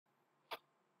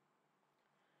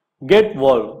Get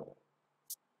Valve.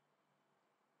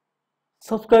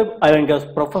 Subscribe Iron Gas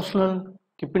Professional.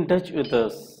 Keep in touch with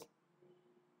us.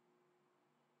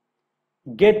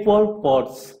 Get Valve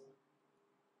Pods.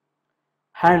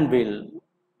 Handwheel.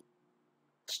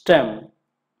 Stem.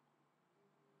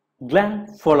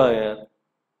 Gland follower.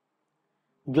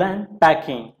 Gland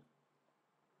packing.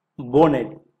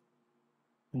 Bonnet.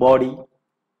 Body.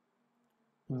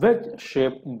 Wedge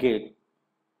shaped gate.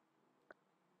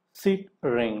 Seat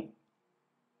ring.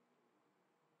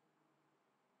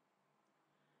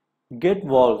 Gate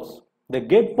valves. The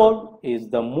gate valve is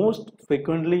the most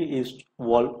frequently used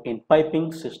valve in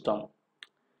piping system.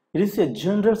 It is a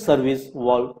general service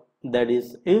valve that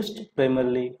is used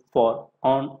primarily for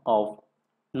on-off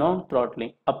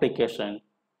non-throttling application.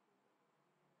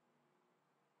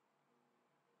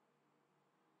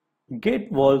 Gate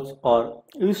valves are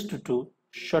used to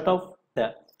shut off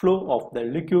the flow of the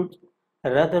liquids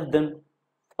rather than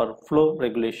for flow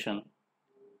regulation.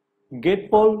 Gate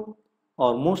valves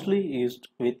are mostly used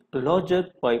with larger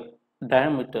pipe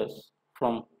diameters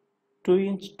from 2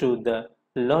 inch to the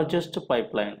largest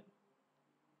pipeline.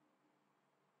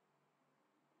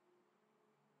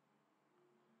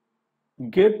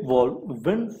 Gate valve.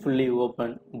 When fully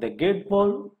open, the gate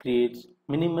valve creates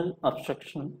minimal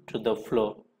obstruction to the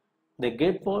flow. The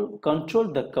gate valve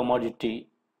controls the commodity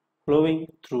flowing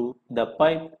through the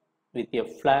pipe with a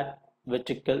flat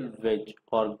vertical wedge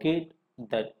or gate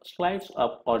that slides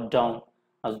up or down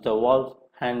as the valve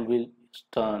handle is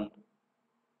turned.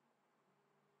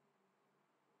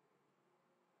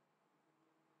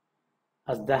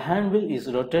 As the handle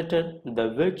is rotated,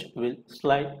 the wedge will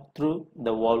slide through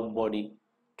the valve body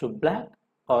to block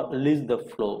or release the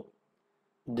flow.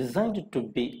 Designed to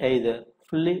be either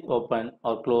fully open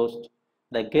or closed,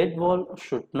 the gate valve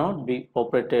should not be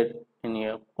operated in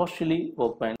a partially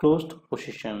open closed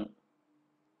position.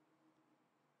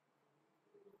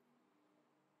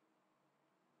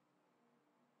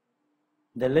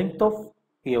 The length of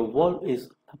a valve is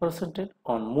represented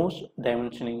on most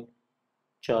dimensioning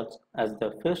charts as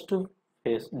the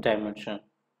face-to-face dimension.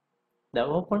 The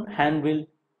open handwheel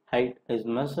height is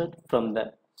measured from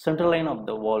the centerline of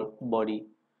the valve body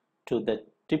to the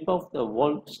tip of the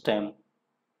valve stem.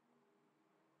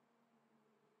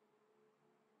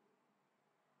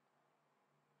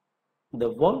 The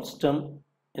valve stem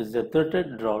is a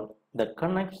threaded rod that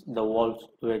connects the valve's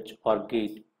wedge or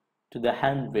gate to the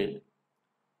handwheel.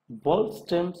 Valve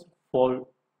stems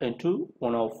fall into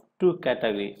one of two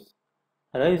categories: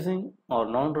 rising or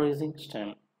non-rising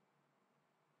stem.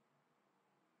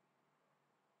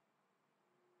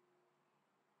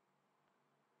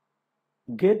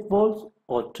 Gate valves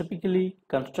are typically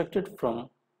constructed from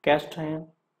cast iron,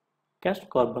 cast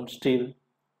carbon steel,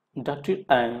 ductile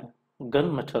iron,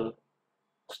 gunmetal,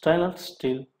 stainless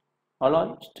steel,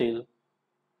 alloy steel,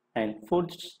 and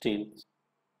forged steel.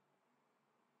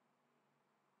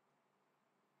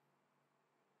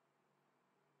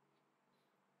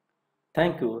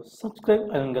 Thank you. Subscribe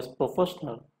Iron Gas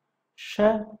Professional.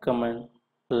 Share, comment,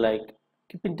 like,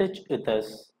 keep in touch with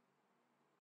us.